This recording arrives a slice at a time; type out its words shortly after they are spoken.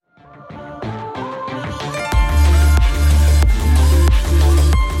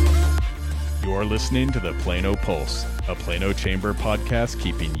You're listening to the Plano Pulse, a Plano Chamber podcast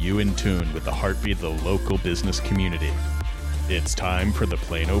keeping you in tune with the heartbeat of the local business community. It's time for the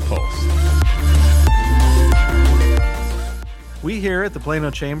Plano Pulse. We here at the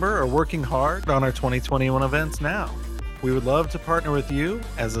Plano Chamber are working hard on our 2021 events now. We would love to partner with you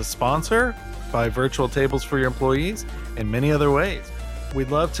as a sponsor, buy virtual tables for your employees, and many other ways.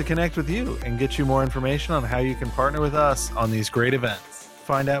 We'd love to connect with you and get you more information on how you can partner with us on these great events.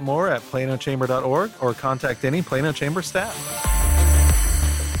 Find out more at planochamber.org or contact any Plano Chamber staff.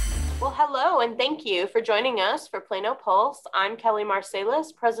 Well, hello, and thank you for joining us for Plano Pulse. I'm Kelly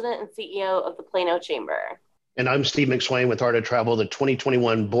Marsalis, President and CEO of the Plano Chamber. And I'm Steve McSwain with Art of Travel, the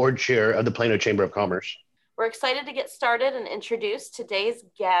 2021 Board Chair of the Plano Chamber of Commerce. We're excited to get started and introduce today's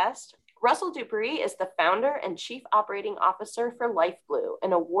guest. Russell Dupree is the founder and chief operating officer for LifeBlue,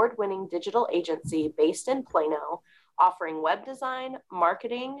 an award-winning digital agency based in Plano, offering web design,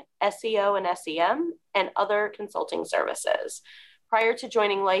 marketing, SEO and SEM, and other consulting services. Prior to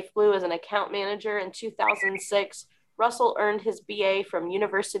joining LifeBlue as an account manager in 2006, Russell earned his BA from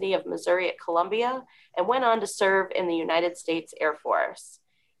University of Missouri at Columbia and went on to serve in the United States Air Force.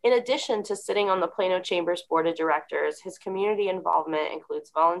 In addition to sitting on the Plano Chamber's Board of Directors, his community involvement includes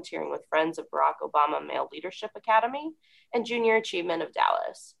volunteering with Friends of Barack Obama Male Leadership Academy and Junior Achievement of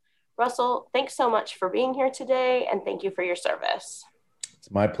Dallas. Russell, thanks so much for being here today, and thank you for your service.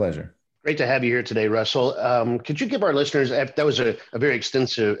 It's my pleasure. Great to have you here today, Russell. Could you give our listeners, that was a very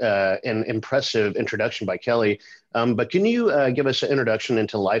extensive and impressive introduction by Kelly, but can you give us an introduction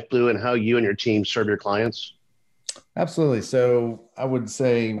into LifeBlue and how you and your team serve your clients? Absolutely. So I would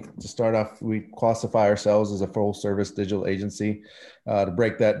say to start off, we classify ourselves as a full service digital agency. To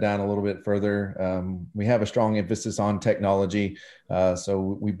break that down a little bit further, we have a strong emphasis on technology.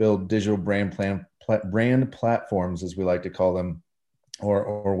 So we build digital brand platforms, as we like to call them,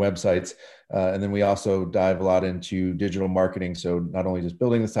 or websites. And then we also dive a lot into digital marketing. So not only just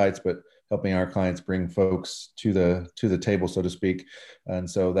building the sites, but helping our clients bring folks to the table, so to speak. And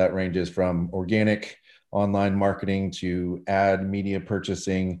so that ranges from organic online marketing to ad media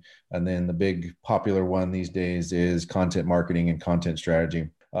purchasing. And then the big popular one these days is content marketing and content strategy.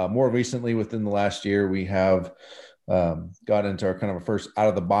 More recently, within the last year, we have got into our kind of a first out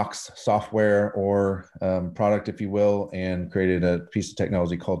of the box software or product, if you will, and created a piece of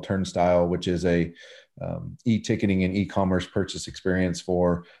technology called Turnstile, which is a e-ticketing and e-commerce purchase experience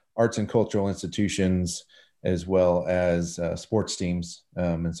for arts and cultural institutions, as well as sports teams.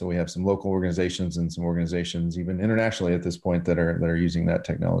 And so we have some local organizations and some organizations even internationally at this point that are using that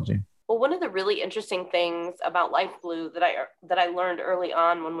technology. Well, one of the really interesting things about LifeBlue that I learned early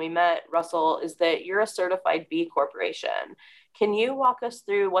on when we met, Russell, is that you're a certified B Corporation. Can you walk us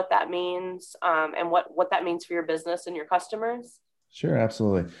through what that means and what that means for your business and your customers? Sure,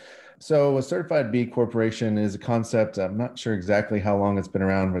 absolutely. So a certified B Corporation is a concept. I'm not sure exactly how long it's been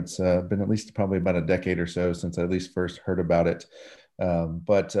around, but it's been at least probably about a decade or so since I at least first heard about it.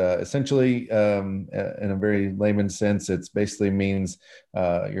 But essentially, in a very layman's sense, it basically means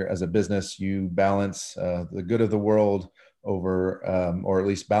you're, as a business, you balance the good of the world over, or at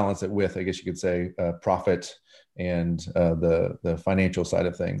least balance it with, I guess you could say, profit and the financial side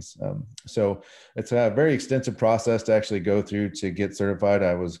of things. So it's a very extensive process to actually go through to get certified.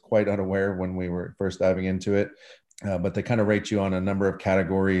 I was quite unaware when we were first diving into it, but they kind of rate you on a number of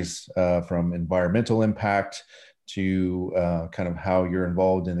categories, from environmental impact to kind of how you're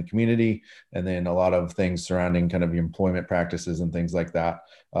involved in the community, and then a lot of things surrounding kind of your employment practices and things like that.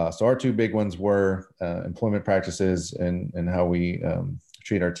 So our two big ones were employment practices and how we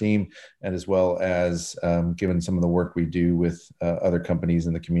treat our team, and as well as given some of the work we do with other companies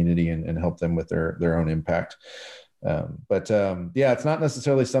in the community and help them with their own impact. But it's not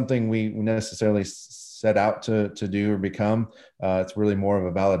necessarily something we necessarily set out to do or become. It's really more of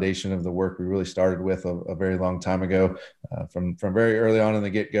a validation of the work we really started with a very long time ago. From very early on in the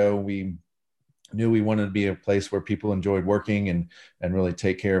get-go, we knew we wanted to be a place where people enjoyed working and really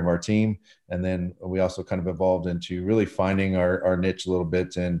take care of our team. And then we also kind of evolved into really finding our niche a little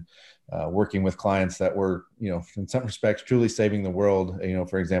bit and working with clients that were, in some respects, truly saving the world.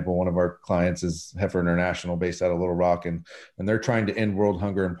 For example, one of our clients is Heifer International, based out of Little Rock, and they're trying to end world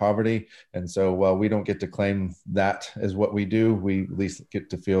hunger and poverty. And so while we don't get to claim that as what we do, we at least get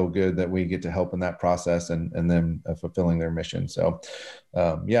to feel good that we get to help in that process and them fulfilling their mission. So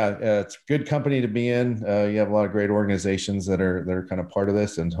it's a good company to be in. You have a lot of great organizations that are kind of part of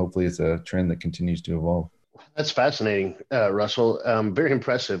this, and hopefully it's a trend that continues to evolve. That's fascinating, Russell. Very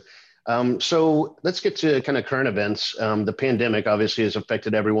impressive. So let's get to kind of current events. The pandemic obviously has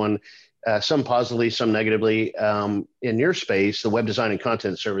affected everyone, some positively, some negatively. In your space, the web design and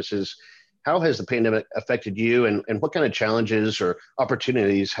content services, how has the pandemic affected you, and what kind of challenges or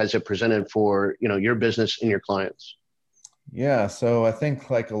opportunities has it presented for, your business and your clients? Yeah, so I think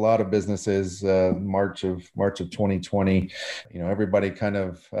like a lot of businesses, March of 2020, everybody kind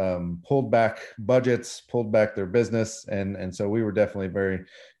of pulled back budgets, pulled back their business, and so we were definitely very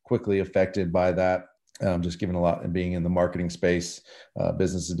quickly affected by that. Just given a lot and being in the marketing space,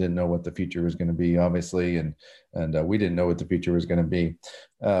 businesses didn't know what the future was going to be, obviously, and we didn't know what the future was going to be.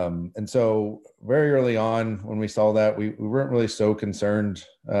 And so very early on, when we saw that, we weren't really so concerned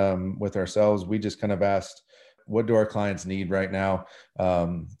with ourselves. We just kind of asked, what do our clients need right now,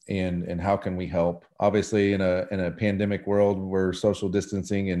 and how can we help? Obviously, in a pandemic world where social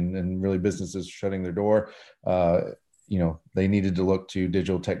distancing and really businesses shutting their door, they needed to look to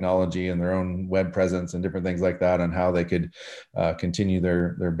digital technology and their own web presence and different things like that on how they could continue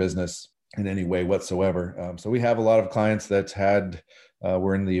their business in any way whatsoever. So we have a lot of clients that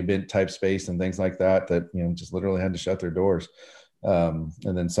were in the event type space and things like that just literally had to shut their doors. And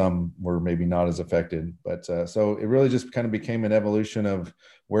then some were maybe not as affected, but so it really just kind of became an evolution of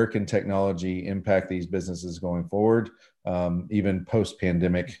where can technology impact these businesses going forward, even post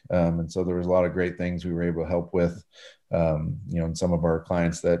pandemic. And so there was a lot of great things we were able to help with, and some of our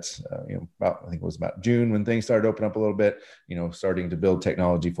clients that, I think it was about June when things started to open up a little bit, starting to build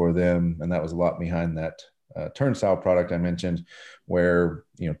technology for them. And that was a lot behind that turnstile product I mentioned, where,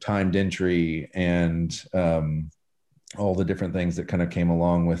 timed entry and, all the different things that kind of came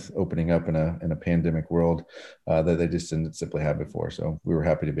along with opening up in a pandemic world that they just didn't simply have before. So we were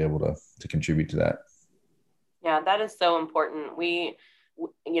happy to be able to contribute to that. Yeah, that is so important. We,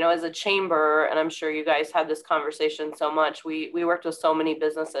 as a chamber, and I'm sure you guys had this conversation so much, we worked with so many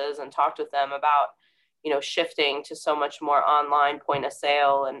businesses and talked with them about, shifting to so much more online point of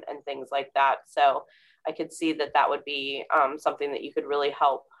sale and things like that. So I could see that would be something that you could really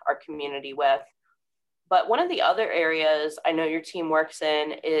help our community with. But one of the other areas I know your team works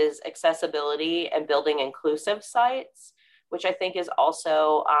in is accessibility and building inclusive sites, which I think is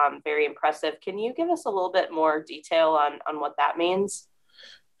also very impressive. Can you give us a little bit more detail on what that means?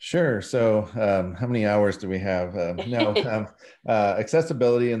 Sure. So how many hours do we have?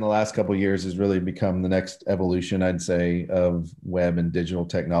 Accessibility in the last couple of years has really become the next evolution, I'd say, of web and digital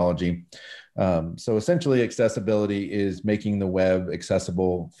technology. So essentially, accessibility is making the web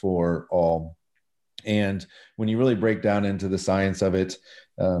accessible for all. And when you really break down into the science of it,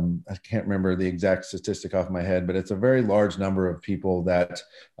 I can't remember the exact statistic off my head, but it's a very large number of people that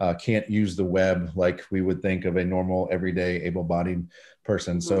can't use the web like we would think of a normal, everyday, able-bodied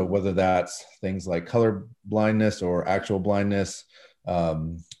person. So whether that's things like color blindness or actual blindness,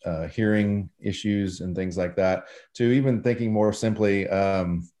 hearing issues and things like that, to even thinking more simply,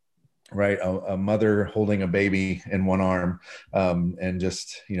 right, a mother holding a baby in one arm, and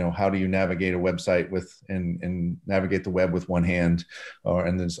just, how do you navigate a website and navigate the web with one hand,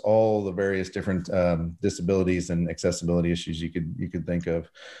 and there's all the various different disabilities and accessibility issues you could think of.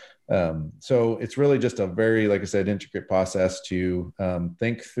 So it's really just a very, like I said, intricate process to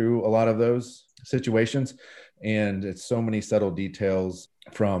think through a lot of those situations, and it's so many subtle details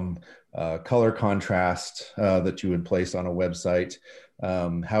from color contrast that you would place on a website.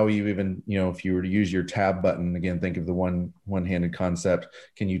 How you even, if you were to use your tab button, again, think of the one-handed concept,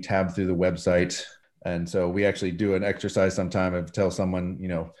 can you tab through the website? And so we actually do an exercise sometime of tell someone,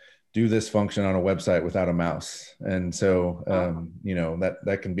 do this function on a website without a mouse. And so,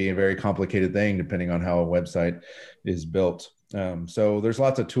 that can be a very complicated thing depending on how a website is built. So there's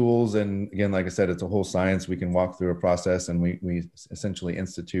lots of tools. And again, like I said, it's a whole science. We can walk through a process, and we essentially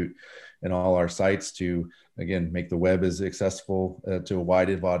institute in all our sites to, again, make the web as accessible to a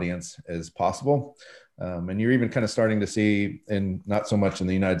wide audience as possible. And you're even kind of starting to see, in not so much in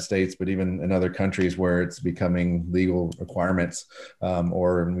the United States, but even in other countries where it's becoming legal requirements,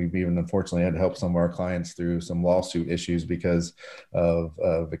 or we've even unfortunately had to help some of our clients through some lawsuit issues because of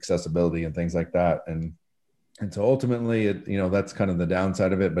accessibility and things like that. And so ultimately, that's kind of the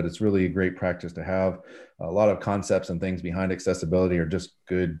downside of it, but it's really a great practice to have. A lot of concepts and things behind accessibility are just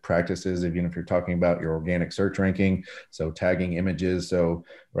good practices, even if you're talking about your organic search ranking. So tagging images. So,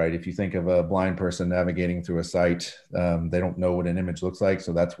 right, if you think of a blind person navigating through a site, they don't know what an image looks like.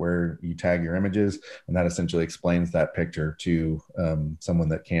 So that's where you tag your images. And that essentially explains that picture to someone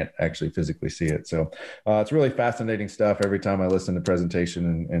that can't actually physically see it. So it's really fascinating stuff. Every time I listen to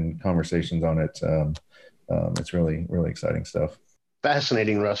presentation and conversations on it, it's really, really exciting stuff.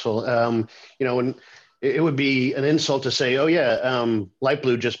 Fascinating, Russell. When it would be an insult to say, oh yeah,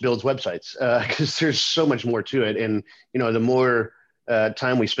 LifeBlue just builds websites, because there's so much more to it. And, the more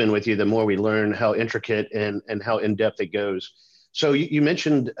time we spend with you, the more we learn how intricate and how in-depth it goes. So you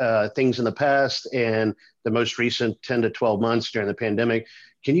mentioned things in the past and the most recent 10 to 12 months during the pandemic.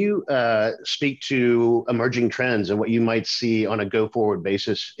 Can you speak to emerging trends and what you might see on a go-forward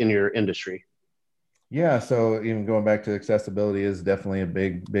basis in your industry? Yeah, so even going back to accessibility is definitely a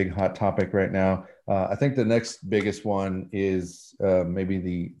big hot topic right now. I think the next biggest one is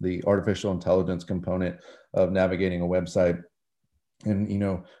maybe the artificial intelligence component of navigating a website.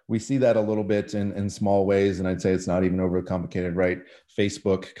 And, we see that a little bit in small ways. And I'd say it's not even overly complicated, right?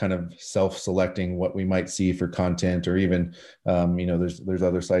 Facebook kind of self-selecting what we might see for content, or even, there's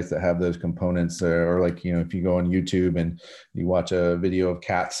other sites that have those components, or like, if you go on YouTube and you watch a video of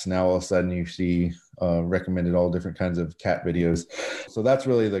cats, now all of a sudden you see recommended all different kinds of cat videos. So that's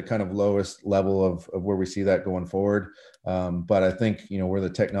really the kind of lowest level of where we see that going forward. But I think, where the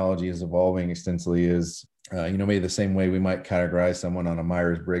technology is evolving extensively is, maybe the same way we might categorize someone on a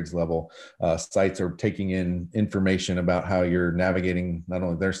Myers-Briggs level. Sites are taking in information about how you're navigating not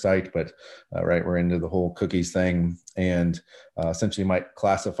only their site, but we're into the whole cookies thing, and essentially might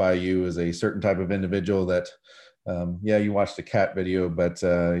classify you as a certain type of individual that, you watched a cat video, but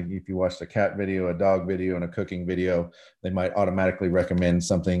if you watched a cat video, a dog video, and a cooking video, they might automatically recommend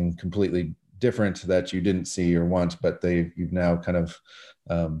something completely different that you didn't see or want, but you've now kind of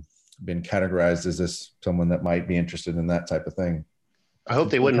been categorized as this someone that might be interested in that type of thing. I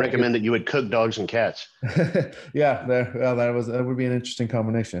hope they wouldn't recommend that you would cook dogs and cats. Yeah, that would be an interesting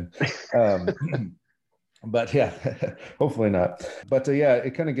combination. But yeah, hopefully not. But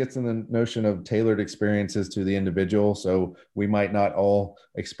it kind of gets in the notion of tailored experiences to the individual. So we might not all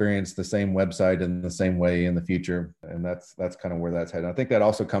experience the same website in the same way in the future. And that's kind of where that's headed. I think that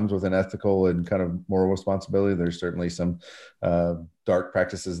also comes with an ethical and kind of moral responsibility. There's certainly some dark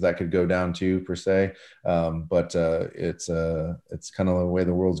practices that could go down to, per se. But it's kind of the way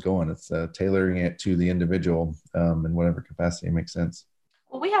the world's going. It's tailoring it to the individual in whatever capacity makes sense.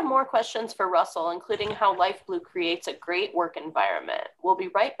 Well, we have more questions for Russell, including how LifeBlue creates a great work environment. We'll be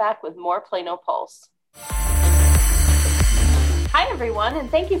right back with more Plano Pulse. Hi, everyone,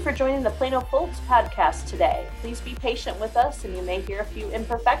 and thank you for joining the Plano Pulse podcast today. Please be patient with us, and you may hear a few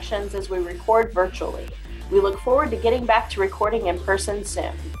imperfections as we record virtually. We look forward to getting back to recording in person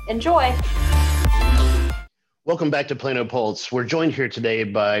soon. Enjoy! Welcome back to Plano Pulse. We're joined here today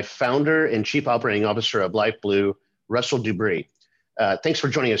by founder and chief operating officer of LifeBlue, Russell Dupree. Thanks for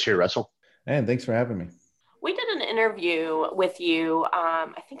joining us here, Russell. And thanks for having me. We did an interview with you,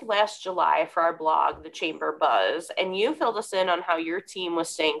 I think last July, for our blog, The Chamber Buzz, and you filled us in on how your team was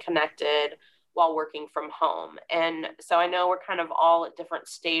staying connected while working from home. And so I know we're kind of all at different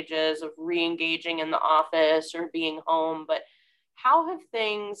stages of re-engaging in the office or being home, but how have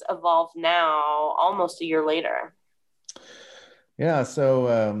things evolved now, almost a year later? Yeah,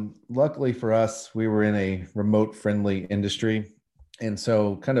 so luckily for us, we were in a remote-friendly industry. And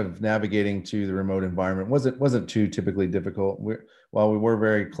so kind of navigating to the remote environment wasn't too typically difficult. While we were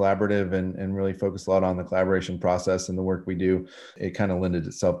very collaborative and really focused a lot on the collaboration process and the work we do, it kind of lended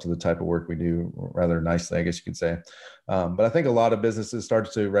itself to the type of work we do rather nicely, I guess you could say. But I think a lot of businesses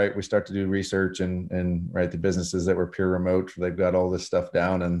start to do research and the businesses that were pure remote, they've got all this stuff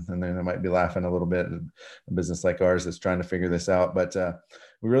down, and then they might be laughing a little bit at a business like ours that's trying to figure this out. But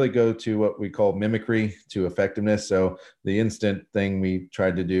we really go to what we call mimicry to effectiveness. So the instant thing we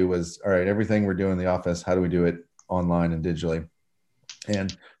tried to do was, all right, everything we're doing in the office, how do we do it online and digitally?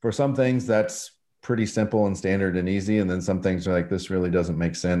 And for some things, that's pretty simple and standard and easy. And then some things are like, this really doesn't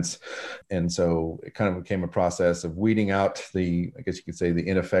make sense. And so it kind of became a process of weeding out I guess you could say, the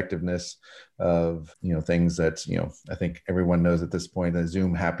ineffectiveness of, things that, I think everyone knows at this point that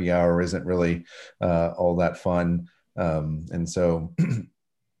Zoom happy hour isn't really all that fun. And so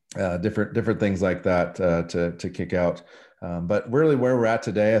different things like that to kick out. But really where we're at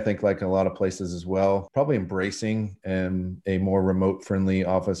today, I think like a lot of places as well, probably embracing a more remote friendly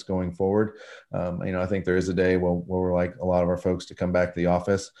office going forward. I think there is a day where we're like a lot of our folks to come back to the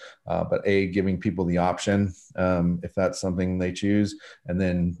office, but giving people the option if that's something they choose. And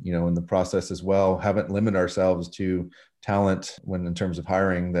then, in the process as well, haven't limited ourselves to talent when in terms of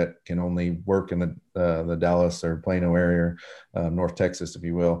hiring that can only work in the Dallas or Plano area, North Texas, if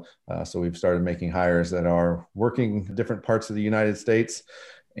you will. So we've started making hires that are working different parts of the United States,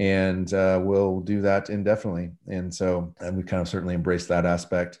 and we'll do that indefinitely. And we kind of certainly embrace that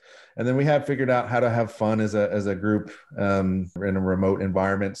aspect. And then we have figured out how to have fun as a group in a remote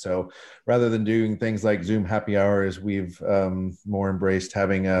environment. So rather than doing things like Zoom happy hours, we've more embraced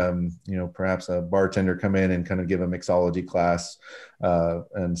having, perhaps a bartender come in and kind of give a mixology class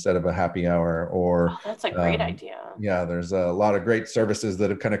instead of a happy hour. Or that's a great idea. Yeah, there's a lot of great services that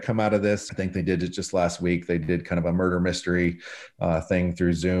have kind of come out of this. I think they did it just last week. They did kind of a murder mystery thing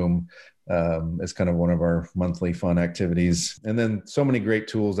through Zoom. It's kind of one of our monthly fun activities. And then so many great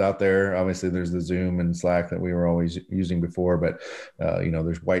tools out there. Obviously, there's the Zoom and Slack that we were always using before, but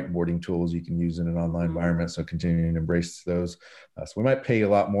there's whiteboarding tools you can use in an online environment. So continuing to embrace those. So we might pay a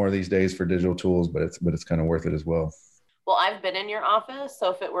lot more these days for digital tools, but it's kind of worth it as well. Well, I've been in your office,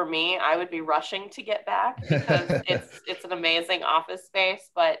 so if it were me, I would be rushing to get back because it's an amazing office space.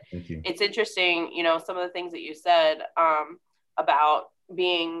 But it's interesting, some of the things that you said about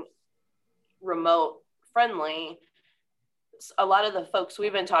being remote friendly. A lot of the folks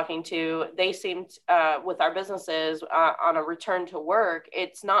we've been talking to, they seemed with our businesses on a return to work,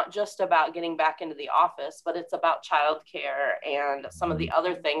 it's not just about getting back into the office, but it's about childcare and some of the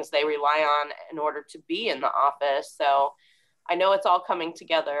other things they rely on in order to be in the office. So I know it's all coming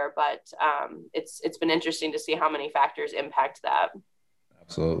together, but it's been interesting to see how many factors impact that.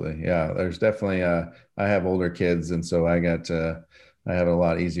 Absolutely. Yeah, there's definitely, I have older kids, and so I have it a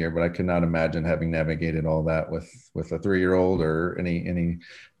lot easier, but I could not imagine having navigated all that with a 3-year-old or any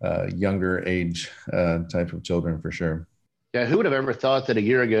younger age type of children, for sure. Yeah, who would have ever thought that a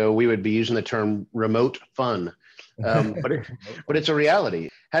year ago we would be using the term remote fun? But it's a reality.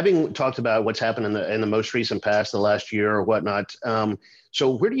 Having talked about what's happened in the most recent past, the last year or whatnot. So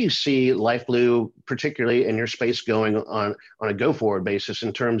where do you see LifeBlue, particularly in your space, going on a go forward basis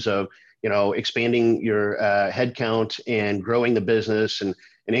in terms of expanding your headcount and growing the business and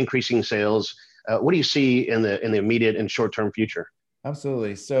increasing sales? What do you see in the immediate and short term future?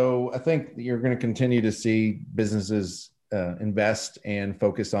 Absolutely. So I think you're going to continue to see businesses invest and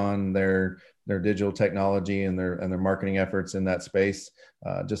focus on their digital technology and their marketing efforts in that space.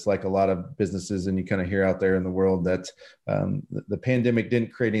 Just like a lot of businesses, and you kind of hear out there in the world that the pandemic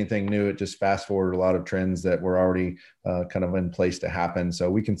didn't create anything new. It just fast forwarded a lot of trends that were already kind of in place to happen. So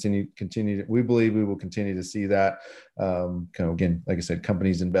we we believe we will continue to see that. Kind of, again, like I said,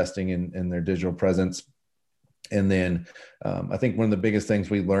 companies investing in their digital presence. And then I think one of the biggest things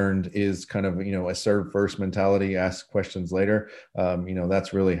we learned is kind of, a serve first mentality, ask questions later.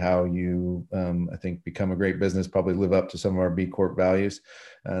 That's really how you, I think, become a great business, probably live up to some of our B Corp values.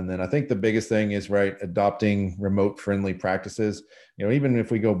 And then I think the biggest thing is, adopting remote friendly practices. Even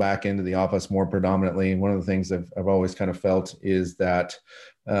if we go back into the office more predominantly, one of the things I've always kind of felt is that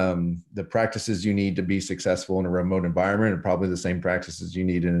the practices you need to be successful in a remote environment are probably the same practices you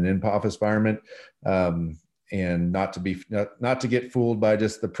need in an in-office environment. And not to get fooled by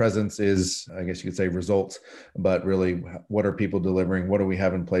just the presence is, I guess you could say, results, but really, what are people delivering? What do we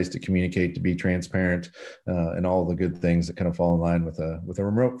have in place to communicate, to be transparent, and all the good things that kind of fall in line with a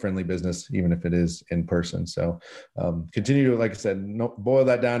remote friendly business, even if it is in person. So continue to, like I said, boil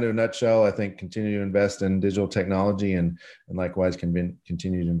that down to a nutshell. I think continue to invest in digital technology and likewise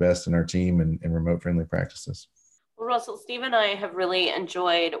continue to invest in our team and remote friendly practices. Well, Russell, Steve and I have really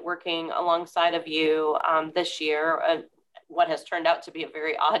enjoyed working alongside of you this year, what has turned out to be a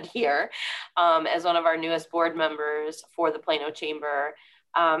very odd year, as one of our newest board members for the Plano Chamber.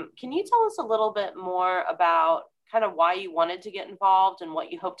 Can you tell us a little bit more about kind of why you wanted to get involved and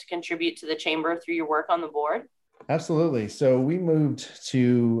what you hope to contribute to the Chamber through your work on the board? Absolutely. So we moved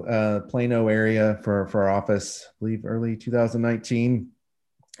to Plano area for our office, I believe, early 2019.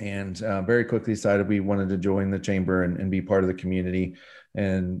 And very quickly decided we wanted to join the chamber and be part of the community.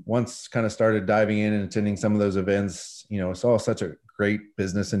 And once kind of started diving in and attending some of those events, saw such a great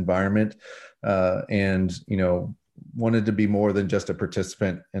business environment and, wanted to be more than just a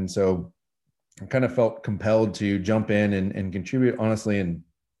participant. And so I kind of felt compelled to jump in and contribute, honestly, in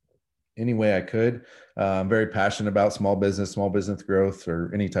any way I could. I'm very passionate about small business growth,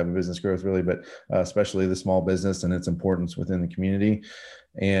 or any type of business growth, really, but especially the small business and its importance within the community.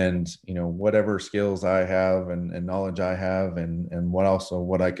 And, whatever skills I have and knowledge I have and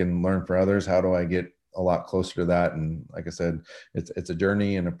what I can learn for others, how do I get a lot closer to that? And like I said, it's a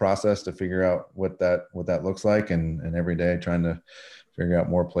journey and a process to figure out what that looks like. And every day trying to figure out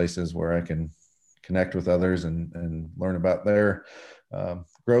more places where I can connect with others and learn about their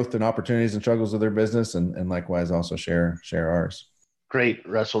growth and opportunities and struggles of their business, and likewise also share ours. Great,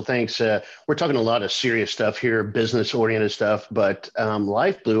 Russell. Thanks. We're talking a lot of serious stuff here, business-oriented stuff, but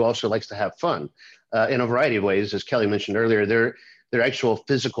LifeBlue also likes to have fun in a variety of ways. As Kelly mentioned earlier, their actual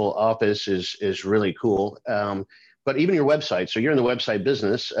physical office is really cool. but even your website. So you're in the website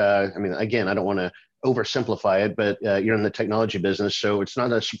business. I mean, again, I don't want to oversimplify it, but you're in the technology business. So it's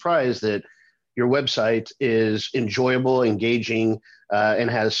not a surprise that your website is enjoyable, engaging, and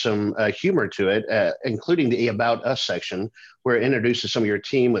has some humor to it, including the About Us section, where it introduces some of your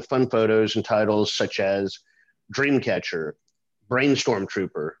team with fun photos and titles such as Dreamcatcher, Brainstorm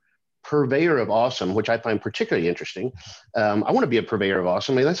Trooper, Purveyor of Awesome, which I find particularly interesting. I want to be a purveyor of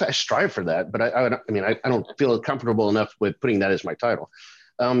awesome. I mean, I strive for that, but I don't feel comfortable enough with putting that as my title.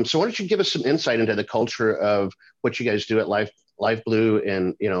 So why don't you give us some insight into the culture of what you guys do at Life Blue,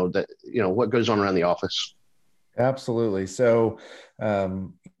 and what goes on around the office? Absolutely. So, I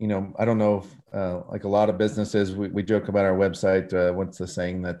don't know if, like a lot of businesses, we joke about our website. What's the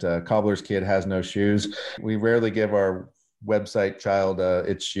saying that cobbler's kid has no shoes? We rarely give our website child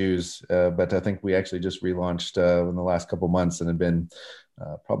its shoes, but I think we actually just relaunched in the last couple of months, and had been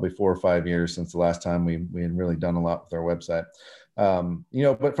probably 4 or 5 years since the last time we had really done a lot with our website.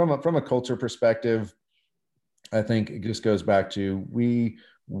 But from a culture perspective, I think it just goes back to, we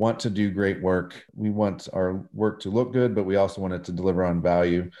want to do great work. We want our work to look good, but we also want it to deliver on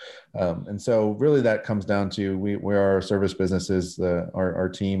value. And so really that comes down to, we are a service businesses. Our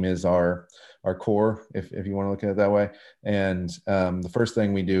team is our core, if you want to look at it that way. And the first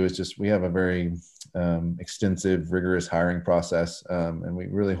thing we do is we have a very extensive, rigorous hiring process. And we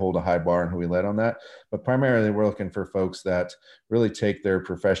really hold a high bar on who we let on that. But primarily we're looking for folks that really take their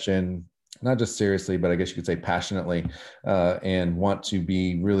profession not just seriously, but I guess you could say passionately, and want to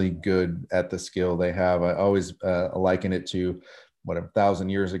be really good at the skill they have. I always liken it to 1,000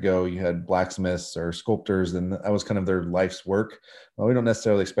 years ago, you had blacksmiths or sculptors, and that was kind of their life's work. Well, we don't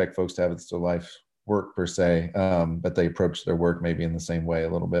necessarily expect folks to have it their life's work per se, but they approach their work maybe in the same way a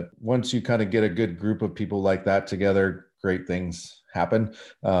little bit. Once you kind of get a good group of people like that together, great things happen.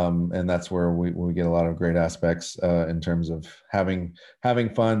 And that's where we get a lot of great aspects in terms of having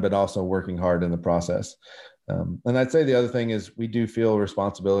fun, but also working hard in the process. And I'd say the other thing is, we do feel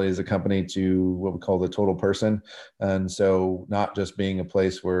responsibility as a company to what we call the total person. And so not just being a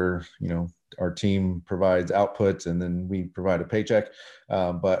place where, our team provides output and then we provide a paycheck,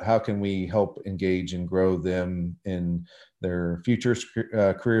 but how can we help engage and grow them in their future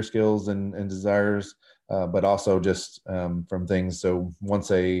career skills and desires, but also just from things. So once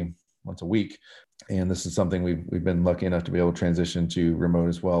a week, and this is something we've been lucky enough to be able to transition to remote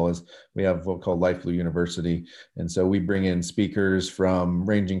as well, as we have what we call Life Blue University. And so we bring in speakers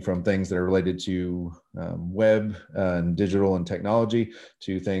ranging from things that are related to web and digital and technology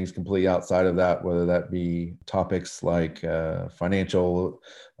to things completely outside of that, whether that be topics like financial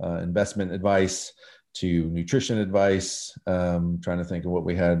investment advice to nutrition advice. Trying to think of what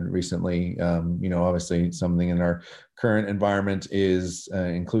we had recently. Obviously something in our current environment is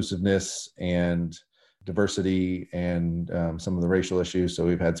inclusiveness and diversity and some of the racial issues. So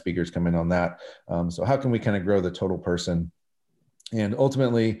we've had speakers come in on that. So how can we kind of grow the total person? And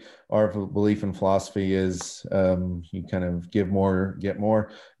ultimately, our belief and philosophy is you kind of give more, get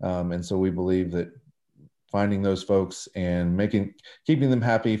more. And so we believe that finding those folks and keeping them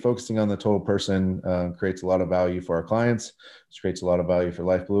happy, focusing on the total person creates a lot of value for our clients, which creates a lot of value for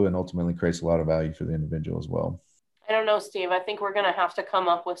Life Blue, and ultimately creates a lot of value for the individual as well. I don't know, Steve. I think we're going to have to come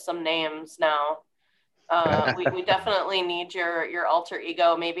up with some names now. We definitely need your alter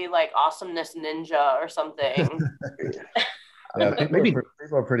ego, maybe like Awesomeness Ninja or something. Yeah, people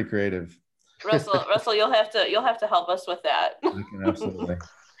are pretty creative. Russell, you'll have to help us with that. Absolutely.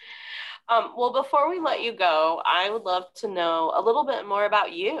 Well, before we let you go, I would love to know a little bit more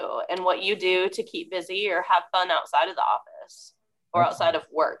about you and what you do to keep busy or have fun outside of the office, or outside of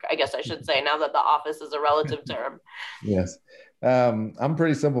work, I guess I should say, now that the office is a relative term. Yes. I'm a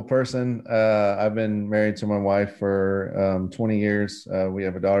pretty simple person. I've been married to my wife for 20 years. We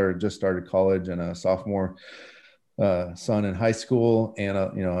have a daughter who just started college and a sophomore son in high school. And,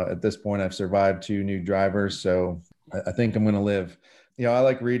 at this point, I've survived 2 new drivers. So I think I'm going to live. I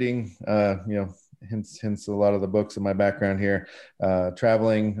like reading, hence a lot of the books in my background here,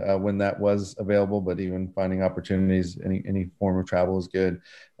 traveling when that was available, but even finding opportunities, any form of travel is good.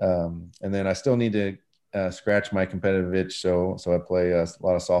 And then I still need to scratch my competitive itch. So I play a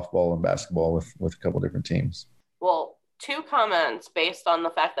lot of softball and basketball with a couple different teams. Well, 2 comments based on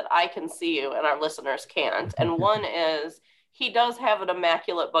the fact that I can see you and our listeners can't. And one is, he does have an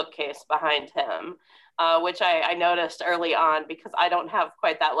immaculate bookcase behind him. Which I noticed early on because I don't have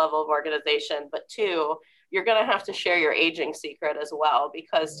quite that level of organization. But 2, you're going to have to share your aging secret as well,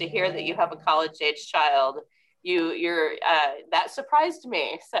 because to hear that you have a college-age child you're that surprised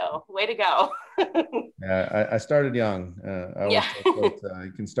me. So way to go. Yeah, I started young. I always tell folks,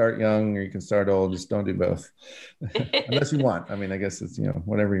 you can start young or you can start old. Just don't do both, unless you want. I mean, I guess it's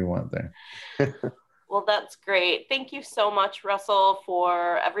whatever you want there. Well, that's great. Thank you so much, Russell,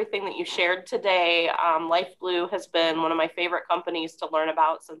 for everything that you shared today. LifeBlue has been one of my favorite companies to learn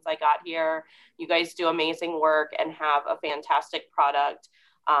about since I got here. You guys do amazing work and have a fantastic product.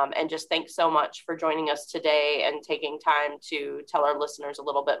 And just thanks so much for joining us today and taking time to tell our listeners a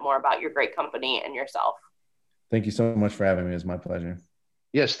little bit more about your great company and yourself. Thank you so much for having me. It was my pleasure.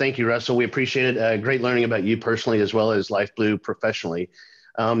 Yes, thank you, Russell. We appreciate it. Great learning about you personally as well as LifeBlue professionally.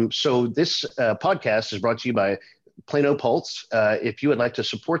 So this podcast is brought to you by Plano Pulse. If you would like to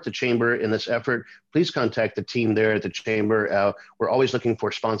support the Chamber in this effort, please contact the team there at the Chamber. We're always looking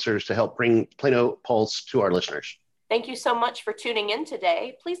for sponsors to help bring Plano Pulse to our listeners. Thank you so much for tuning in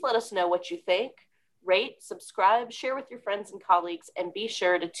today. Please let us know what you think. Rate, subscribe, share with your friends and colleagues, and be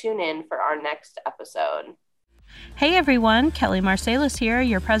sure to tune in for our next episode. Hey everyone, Kelly Marsalis here,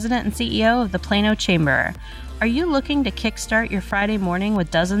 your president and CEO of the Plano Chamber. Are you looking to kickstart your Friday morning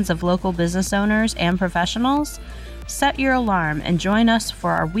with dozens of local business owners and professionals? Set your alarm and join us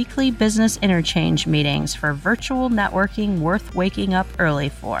for our weekly business interchange meetings for virtual networking worth waking up early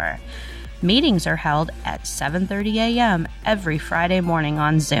for. Meetings are held at 7:30 a.m. every Friday morning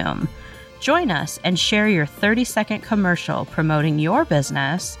on Zoom. Join us and share your 30-second commercial promoting your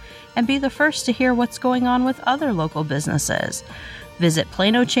business and be the first to hear what's going on with other local businesses. Visit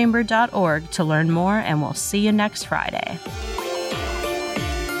planochamber.org to learn more, and we'll see you next Friday.